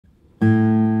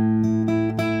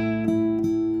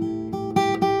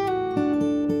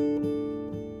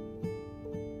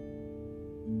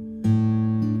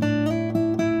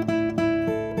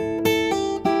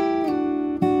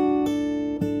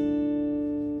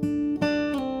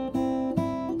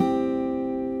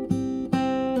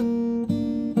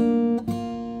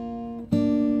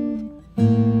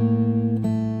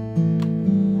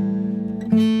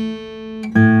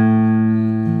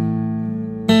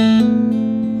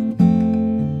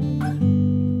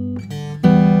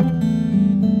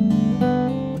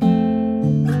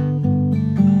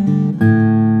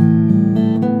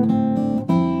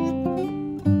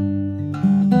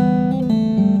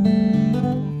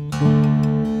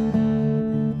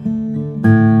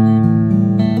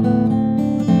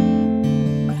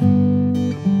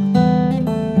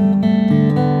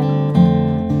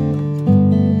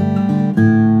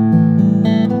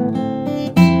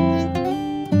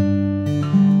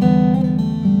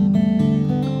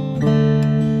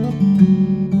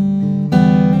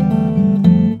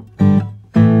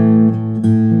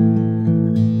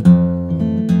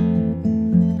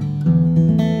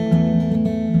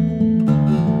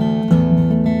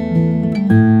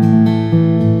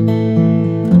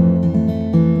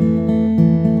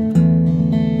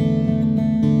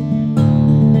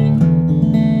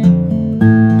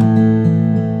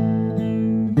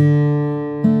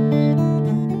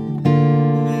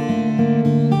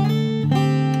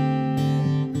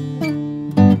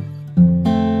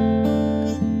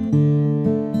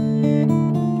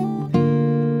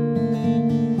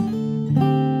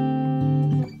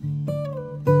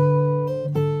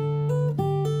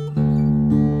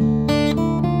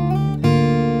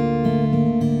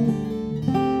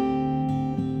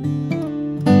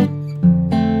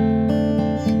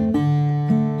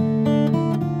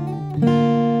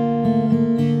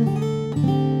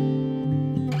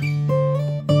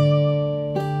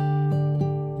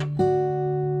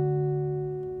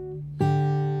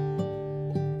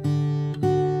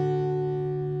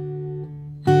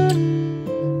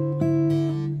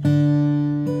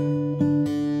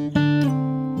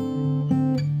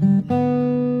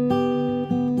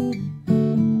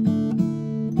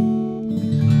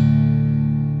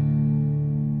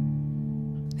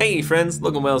Hey friends,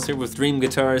 Logan Wells here with Dream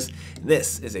Guitars.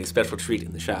 This is a special treat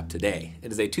in the shop today.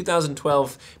 It is a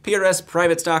 2012 PRS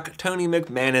Private Stock Tony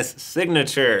McManus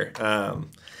signature.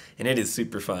 And it is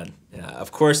super fun.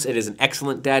 Of course, it is an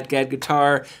excellent DAD-GAD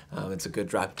guitar. It's a good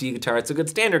drop D guitar. It's a good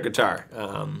standard guitar.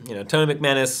 Tony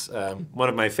McManus, one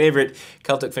of my favorite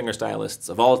Celtic fingerstylists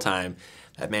of all time.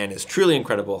 That man is truly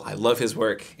incredible. I love his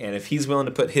work, and if he's willing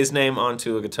to put his name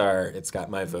onto a guitar, it's got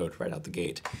my vote right out the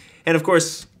gate. And of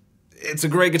course, it's a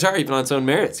great guitar even on its own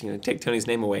merits. Take Tony's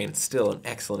name away and it's still an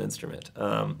excellent instrument.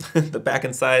 The back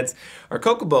and sides are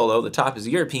Cocobolo. The top is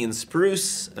European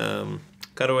Spruce.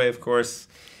 Cutaway, of course.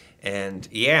 And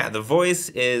yeah, the voice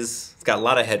it's got a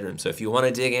lot of headroom. So if you want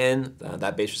to dig in,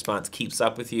 that bass response keeps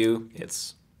up with you.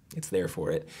 It's there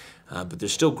for it. But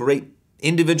there's still great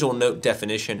individual note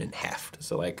definition and heft.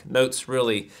 So like notes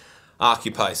really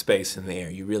occupy space in the air.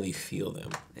 You really feel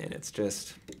them. And it's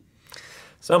just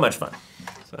so much fun.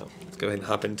 So let's go ahead and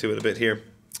hop into it a bit here.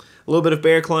 A little bit of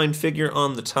bear clawing figure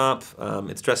on the top.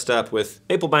 It's dressed up with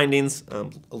maple bindings, a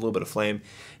little bit of flame,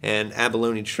 and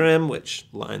abalone trim, which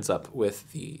lines up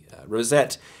with the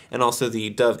rosette, and also the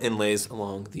dove inlays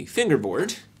along the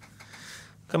fingerboard.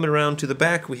 Coming around to the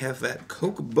back, we have that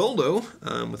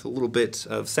Cocobolo with a little bit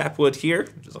of sapwood here,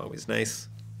 which is always nice.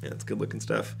 Yeah, it's good looking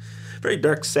stuff. Very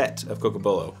dark set of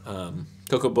Cocobolo.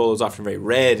 Cocobolo is often very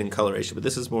red in coloration, but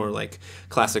this is more like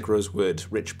classic rosewood,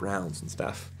 rich browns and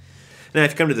stuff. Now,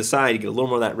 if you come to the side, you get a little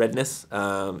more of that redness,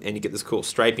 and you get this cool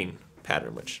striping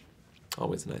pattern, which is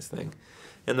always a nice thing.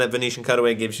 And that Venetian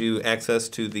cutaway gives you access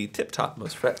to the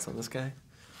tip-top-most frets on this guy.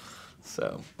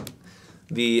 So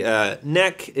the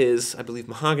neck is, I believe,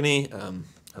 mahogany.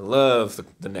 I love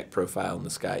the neck profile in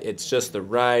this guy. It's just the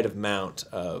right amount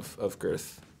of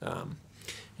girth.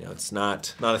 It's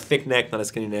not a thick neck, not a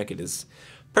skinny neck. It is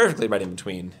perfectly right in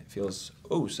between. It feels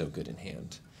oh so good in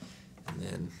hand.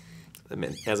 And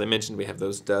then, as I mentioned, we have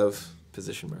those dove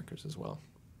position markers as well.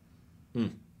 I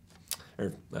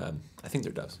think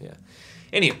they're doves, yeah.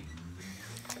 Anyway,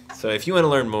 so if you want to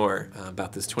learn more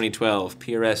about this 2012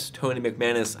 PRS Tony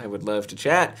McManus, I would love to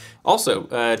chat. Also,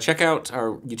 check out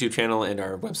our YouTube channel and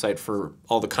our website for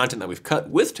all the content that we've cut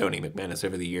with Tony McManus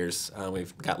over the years.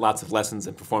 We've got lots of lessons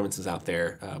and performances out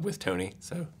there with Tony,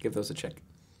 so give those a check.